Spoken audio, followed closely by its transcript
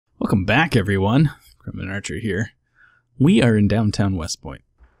Welcome back, everyone. Grumman Archer here. We are in downtown West Point,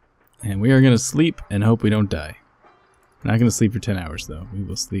 and we are going to sleep and hope we don't die. We're not going to sleep for 10 hours, though. We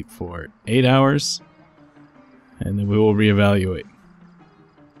will sleep for 8 hours, and then we will reevaluate.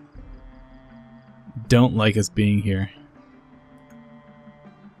 Don't like us being here.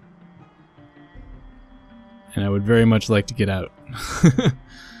 And I would very much like to get out.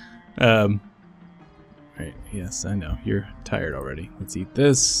 Right, yes, I know. You're tired already. Let's eat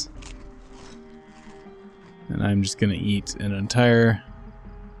this. And I'm just gonna eat an entire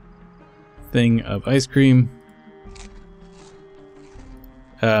thing of ice cream.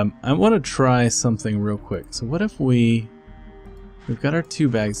 I want to try something real quick. So what if we've got our 2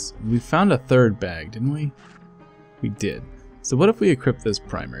 bags. We found a 3rd bag, didn't we? We did. So what if we equip this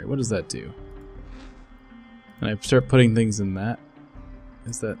primary? What does that do? And I start putting things in that.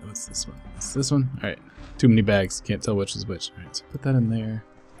 What's this one? It's this one? Alright. Too many bags. Can't tell which is which. Alright, so put that in there.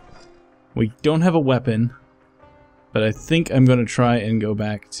 We don't have a weapon, but I think I'm going to try and go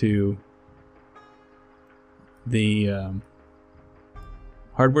back to the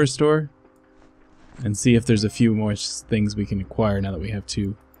hardware store and see if there's a few more things we can acquire now that we have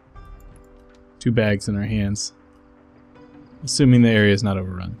two bags in our hands. Assuming the area is not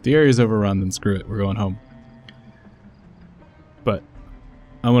overrun. If the area is overrun, then screw it. We're going home. But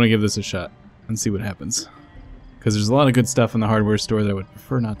I want to give this a shot and see what happens. Because there's a lot of good stuff in the hardware store that I would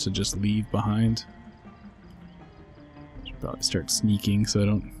prefer not to just leave behind. Should probably start sneaking so I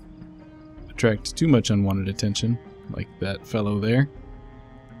don't attract too much unwanted attention, like that fellow there.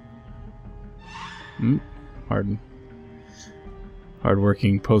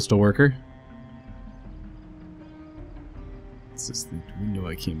 Hard-working postal worker. It's just the window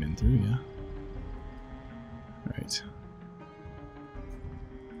I came in through, yeah. Alright.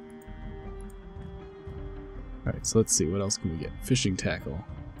 Alright, so let's see, what else can we get? Fishing tackle.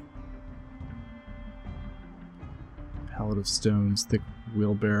 Pallet of stones, thick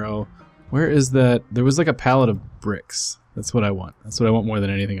wheelbarrow. Where is that? There was like a pallet of bricks. That's what I want. That's what I want more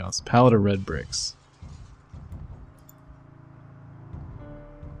than anything else. Pallet of red bricks.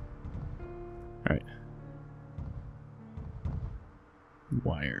 Alright.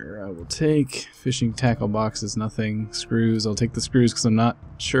 Wire I will take. Fishing tackle boxes, nothing. Screws, I'll take the screws because I'm not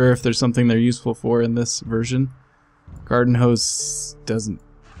sure if there's something they're useful for in this version. Garden hose doesn't...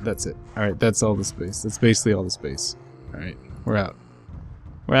 That's it. Alright, that's all the space. That's basically all the space. Alright, we're out.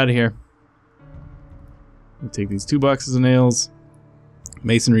 We're out of here. We'll take these 2 boxes of nails.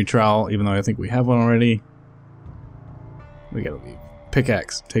 Masonry trowel, even though I think we have one already. We gotta leave.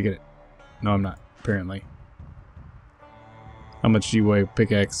 Pickaxe, taking it. No, I'm not, apparently. How much do you weigh,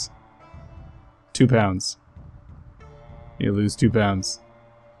 pickaxe? 2 pounds. You lose 2 pounds.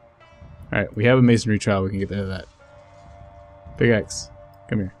 Alright, we have a masonry trowel, we can get rid of that. Pickaxe,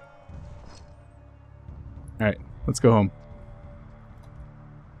 come here. Alright, let's go home.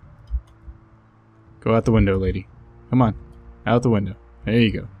 Go out the window, lady. Come on, out the window. There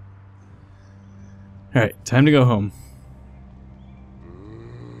you go. Alright, time to go home.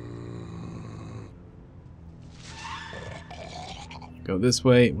 Go this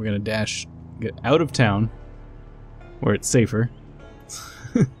way. We're gonna dash, get out of town, where it's safer.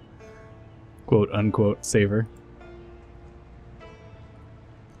 Quote unquote safer.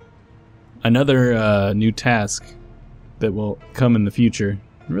 Another new task that will come in the future,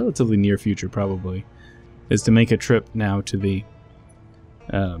 relatively near future probably, is to make a trip now to the,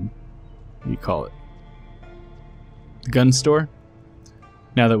 what do you call it? The gun store.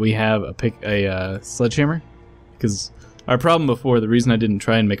 Now that we have a sledgehammer, because our problem before, the reason I didn't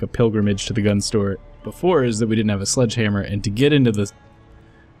try and make a pilgrimage to the gun store before is that we didn't have a sledgehammer, and to get into the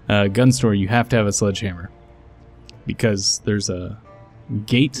gun store you have to have a sledgehammer. Because there's a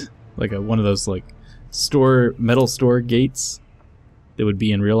gate, like one of those like metal store gates that would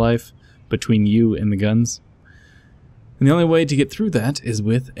be in real life between you and the guns. And the only way to get through that is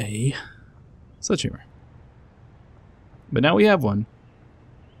with a sledgehammer. But now we have one.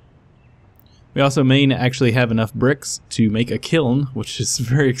 We also may actually have enough bricks to make a kiln, which is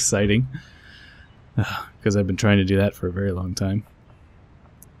very exciting. Because I've been trying to do that for a very long time.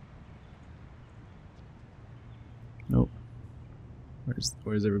 Nope.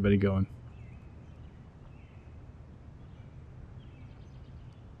 Where's everybody going?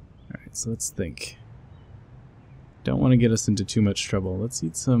 Alright, so let's think. Don't want to get us into too much trouble. Let's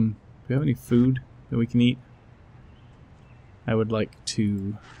eat some... Do we have any food that we can eat? I would like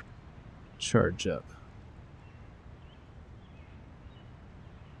to charge up.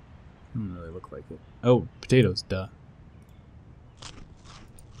 Doesn't really look like it. Oh, potatoes, duh.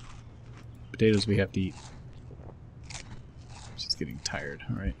 Potatoes we have to eat. She's getting tired,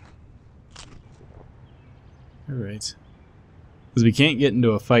 alright. Alright. Because we can't get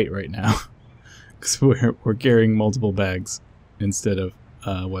into a fight right now. Because we're carrying multiple bags instead of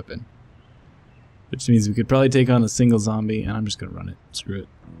a weapon. Which means we could probably take on a single zombie, and I'm just going to run it. Screw it.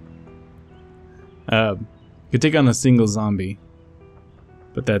 We could take on a single zombie,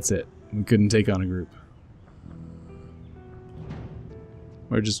 but that's it. We couldn't take on a group.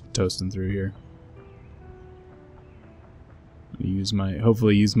 We're just toasting through here.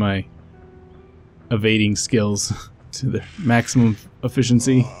 Hopefully use my evading skills to their maximum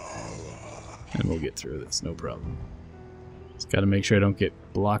efficiency, and we'll get through this, no problem. Just gotta make sure I don't get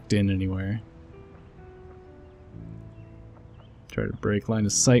blocked in anywhere. Try to break line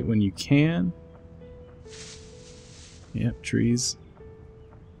of sight when you can. Yep, trees.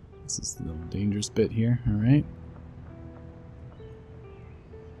 This is the dangerous bit here, alright.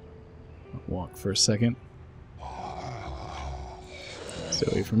 I'll walk for a second.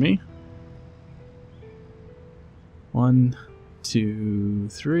 Stay away from me. 1, 2,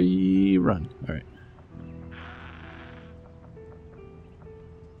 3, run. Alright.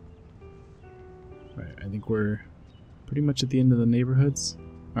 Alright, I think we're pretty much at the end of the neighborhoods.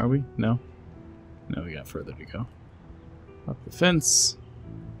 Are we? No? No, we got further to go. Up the fence.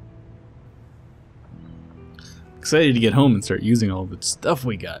 Excited to get home and start using all the stuff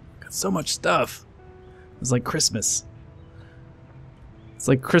we got. Got so much stuff. It's like Christmas. It's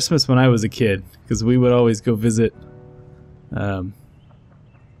like Christmas when I was a kid, because we would always go visit my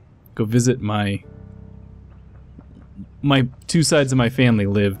two sides of my family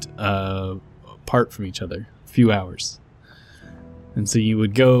lived apart from each other, a few hours. And so we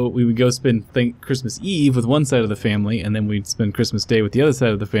would go spend Christmas Eve with one side of the family, and then we'd spend Christmas Day with the other side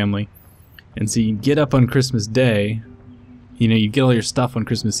of the family. And so you'd get up on Christmas Day, you know, you'd get all your stuff on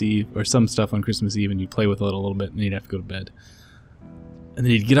Christmas Eve, or some stuff on Christmas Eve, and you'd play with it a little bit, and then you'd have to go to bed. And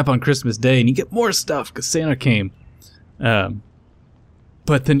then you'd get up on Christmas Day, and you'd get more stuff, because Santa came. But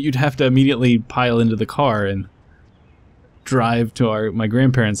then you'd have to immediately pile into the car and drive to my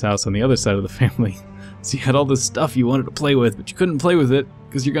grandparents' house on the other side of the family. So you had all this stuff you wanted to play with, but you couldn't play with it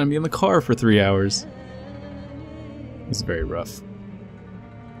because you're going to be in the car for 3 hours. It was very rough.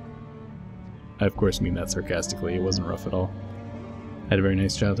 I, of course, mean that sarcastically. It wasn't rough at all. I had a very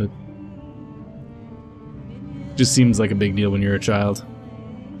nice childhood. Just seems like a big deal when you're a child.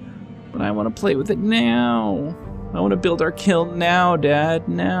 But I want to play with it now. I want to build our kiln now, Dad.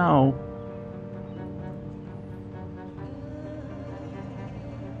 Now.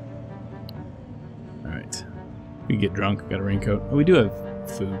 Alright. We get drunk. Got a raincoat. Oh, we do have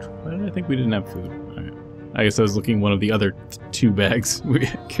food. Why did I think we didn't have food? Alright. I guess I was looking one of the other 2 bags we were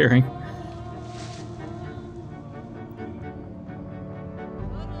carrying.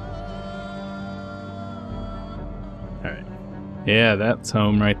 Alright. Yeah, that's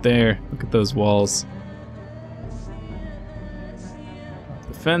home right there. Look at those walls.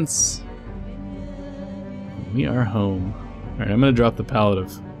 The fence. We are home. Alright, I'm gonna drop the pallet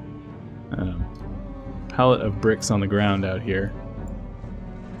of bricks on the ground out here,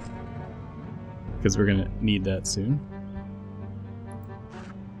 because we're gonna need that soon.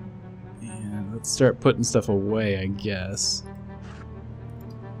 And let's start putting stuff away, I guess.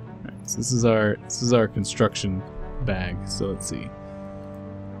 Alright, so this is our construction bag. So let's see.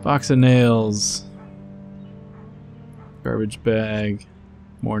 Box of nails, garbage bag,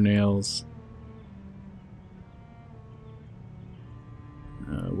 more nails,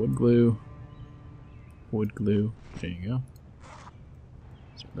 wood glue. Wood glue. There you go.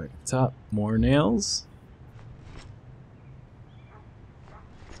 Start back at the top. More nails.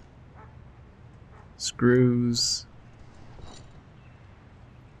 Screws.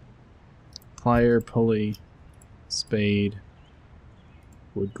 Plier, pulley, spade,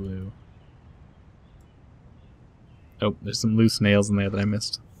 wood glue. Oh, there's some loose nails in there that I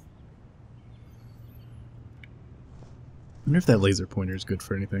missed. I wonder if that laser pointer is good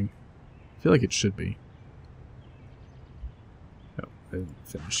for anything. I feel like it should be. Oh, I didn't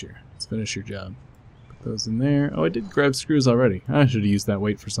finish here. Let's finish your job. Put those in there. Oh, I did grab screws already. I should have used that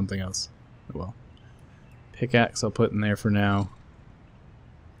weight for something else. Oh well. Pickaxe I'll put in there for now.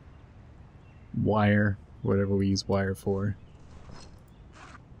 Wire, whatever we use wire for.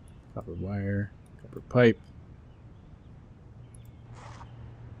 Copper wire, copper pipe.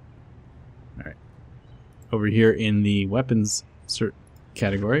 Alright. Over here in the weapons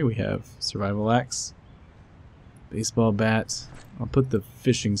category, we have survival axe, baseball bat. I'll put the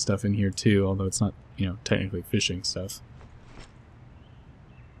fishing stuff in here too, although it's not, you know, technically fishing stuff.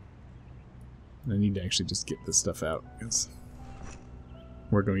 I need to actually just get this stuff out, because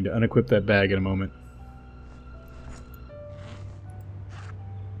we're going to unequip that bag in a moment.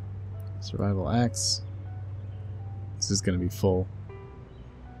 Survival axe. This is going to be full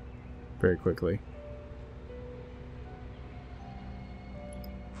very quickly.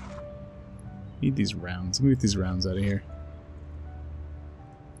 Need these rounds. Let me get these rounds out of here.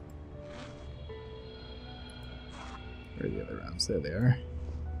 Where are the other rounds? There they are.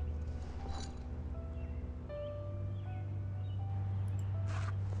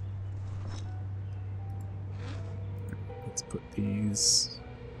 Let's put these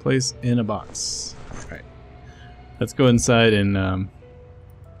place in a box. Alright. Let's go inside and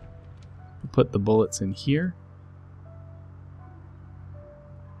put the bullets in here.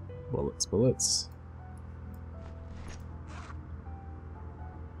 Bullets, bullets.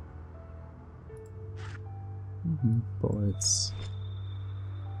 Bullets.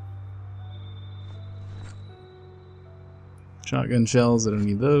 Shotgun shells, I don't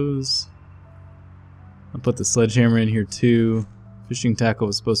need those. I'll put the sledgehammer in here too. Fishing tackle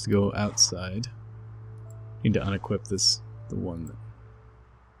was supposed to go outside. Need to unequip this, the one that...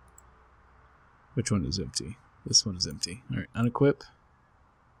 Which one is empty? This one is empty. Alright, unequip.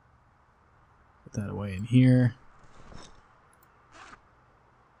 Put that away in here.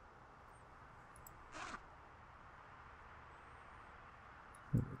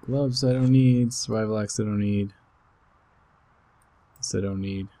 Gloves I don't need. Survival axe I don't need. This I don't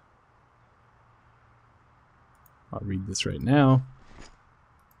need. I'll read this right now.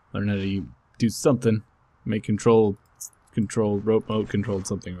 Learn how to do something. Make controlled, remote controlled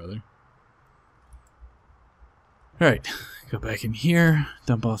something or other. Alright, go back in here.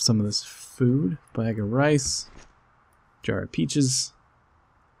 Dump off some of this food. Bag of rice. Jar of peaches.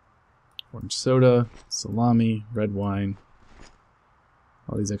 Orange soda. Salami. Red wine.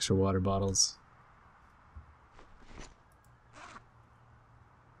 All these extra water bottles.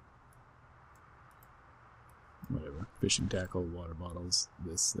 Whatever. Fishing tackle, water bottles,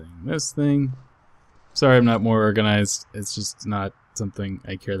 this thing, this thing. Sorry I'm not more organized. It's just not something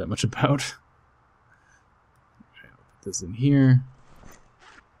I care that much about. Okay, I'll put this in here.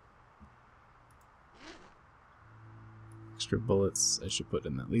 Extra bullets I should put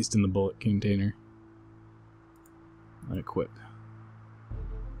in at least in the bullet container. Unequip.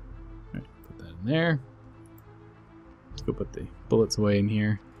 Alright, put that in there. Let's go put the bullets away in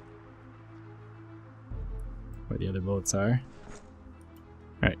here. Where the other bullets are.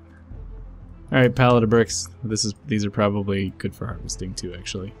 Alright. Alright, pallet of bricks. These are probably good for harvesting too,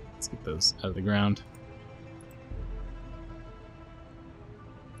 actually. Let's get those out of the ground.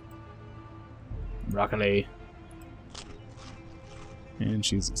 Broccoli. And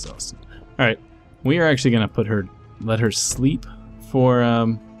she's exhausted. Alright. We are actually gonna let her sleep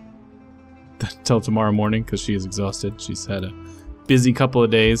for till tomorrow morning because she is exhausted. She's had a busy couple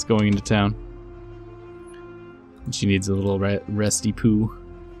of days going into town. And she needs a little resty poo.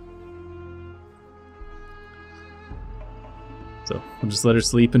 So we'll just let her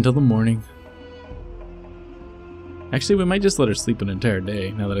sleep until the morning. Actually, we might just let her sleep an entire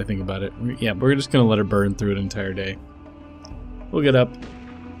day, now that I think about it. Yeah, we're just going to let her burn through an entire day. We'll get up.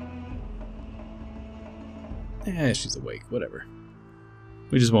 She's awake, whatever.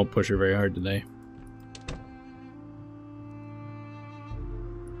 We just won't push her very hard today.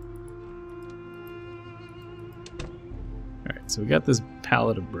 Alright, so we got this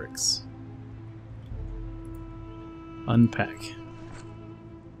pallet of bricks. Unpack.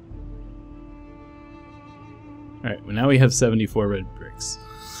 Alright, well now we have 74 red bricks.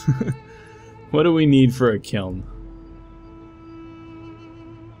 What do we need for a kiln?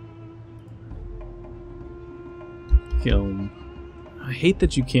 Kiln. I hate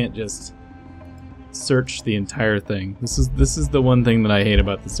that you can't just search the entire thing. This is the one thing that I hate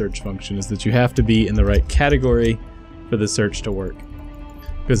about the search function, is that you have to be in the right category for the search to work.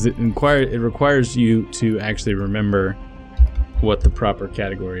 Because it requires you to actually remember what the proper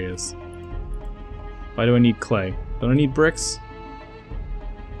category is. Why do I need clay? Don't I need bricks?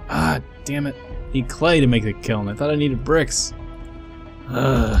 Ah, damn it. I need clay to make the kiln. I thought I needed bricks.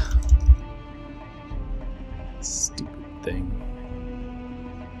 Ugh. Stupid thing.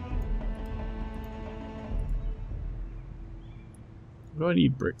 What do I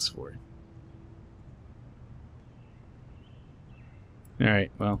need bricks for?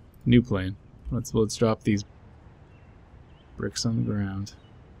 Alright, well, new plan. Let's drop these bricks on the ground.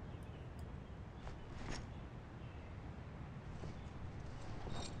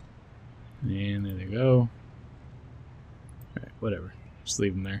 And there they go. Alright, whatever. Just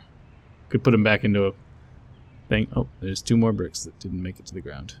leave them there. Could put them back into a thing. Oh, there's 2 more bricks that didn't make it to the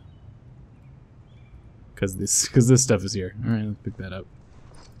ground. Because this stuff is here. Alright, let's pick that up.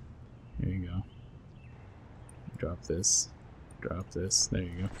 There you go. Drop this. Drop this. There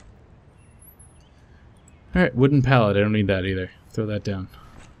you go. Alright, wooden pallet. I don't need that either. Throw that down.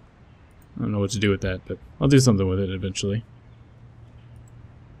 I don't know what to do with that, but I'll do something with it eventually.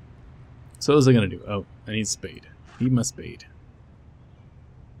 So what was I gonna do? Oh, I need spade. Need my spade.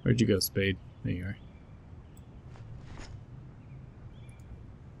 Where'd you go, spade? There you are.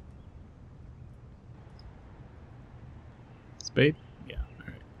 Spade? Yeah,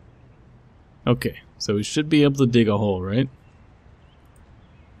 alright. Okay, so we should be able to dig a hole, right?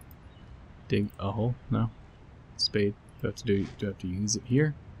 Dig a hole? No. Spade. Do I have to use it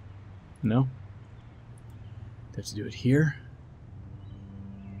here? No. Do I have to do it here?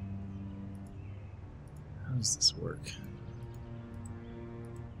 How does this work?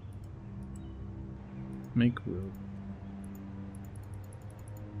 Make rope.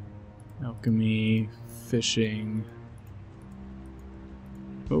 Alchemy, fishing.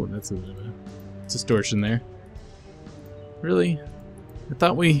 Oh, that's a bit of a distortion there. Really? I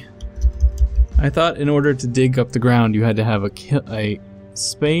thought in order to dig up the ground you had to have a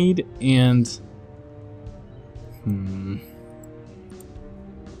spade and...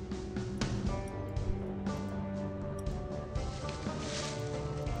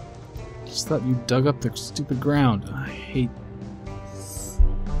 Just thought you dug up the stupid ground. I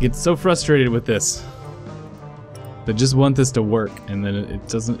get so frustrated with this. I just want this to work, and then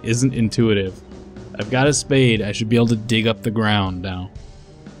it isn't intuitive. I've got a spade. I should be able to dig up the ground now.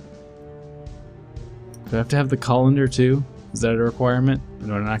 Do I have to have the colander too? Is that a requirement? Or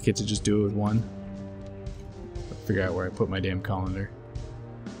do I not get to just do it with one? I'll figure out where I put my damn colander.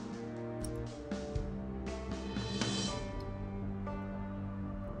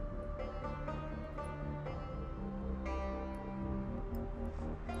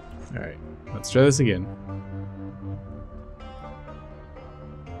 Alright, let's try this again.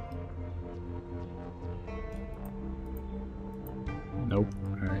 Nope.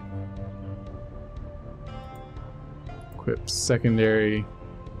 Alright. Equip secondary.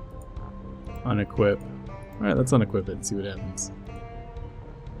 Unequip. Alright, let's unequip it and see what happens.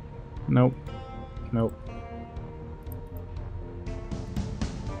 Nope. Nope.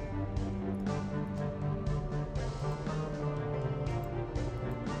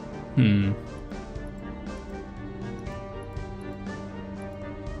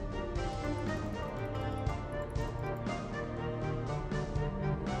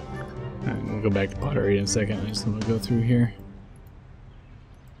 Alright, we'll go back to pottery in a second. I just want to go through here.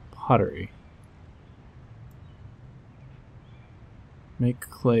 Pottery. Make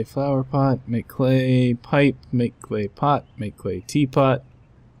clay flower pot, make clay pipe, make clay pot, make clay teapot.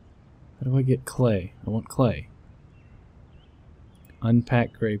 How do I get clay? I want clay.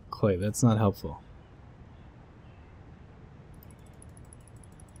 Unpack grape clay. That's not helpful.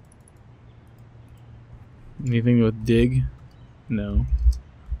 Anything with dig? No.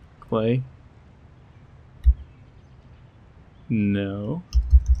 Clay? No.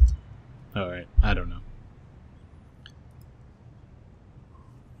 Alright, I don't know.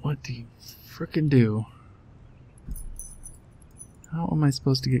 What do you frickin' do? How am I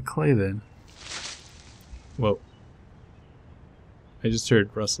supposed to get clay then? Whoa. I just heard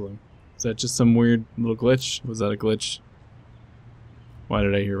rustling. Is that just some weird little glitch? Was that a glitch? Why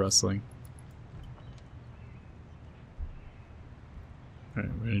did I hear rustling?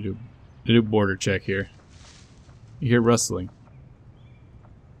 Alright, we're gonna do border check here. You hear rustling.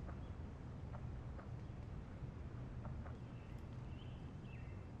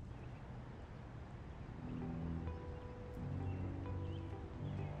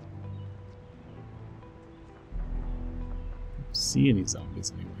 See any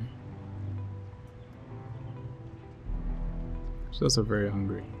zombies anywhere. She's also very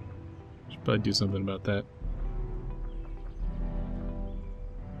hungry. Should probably do something about that.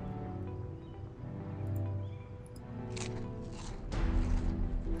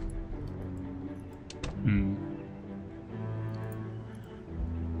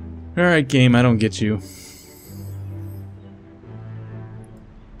 Alright, game, I don't get you.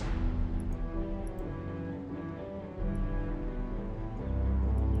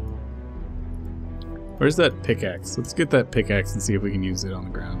 Where's that pickaxe? Let's get that pickaxe and see if we can use it on the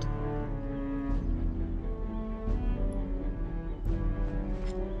ground.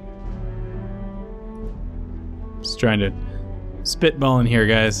 Just trying to spitball in here,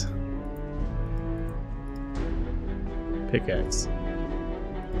 guys. Pickaxe.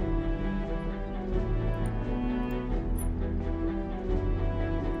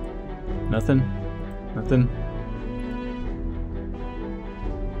 Nothing? Nothing?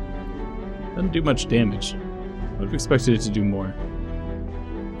 Doesn't do much damage. I would have expected it to do more.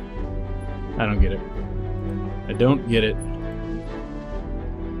 I don't get it. I don't get it.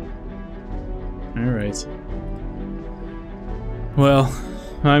 Alright. Well,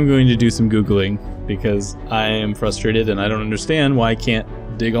 I'm going to do some Googling because I am frustrated and I don't understand why I can't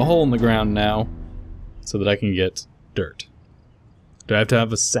dig a hole in the ground now so that I can get dirt. Do I have to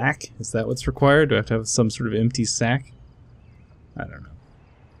have a sack? Is that what's required? Do I have to have some sort of empty sack? I don't know.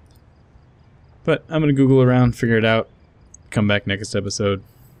 But I'm going to Google around, figure it out, come back next episode.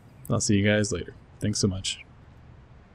 I'll see you guys later. Thanks so much.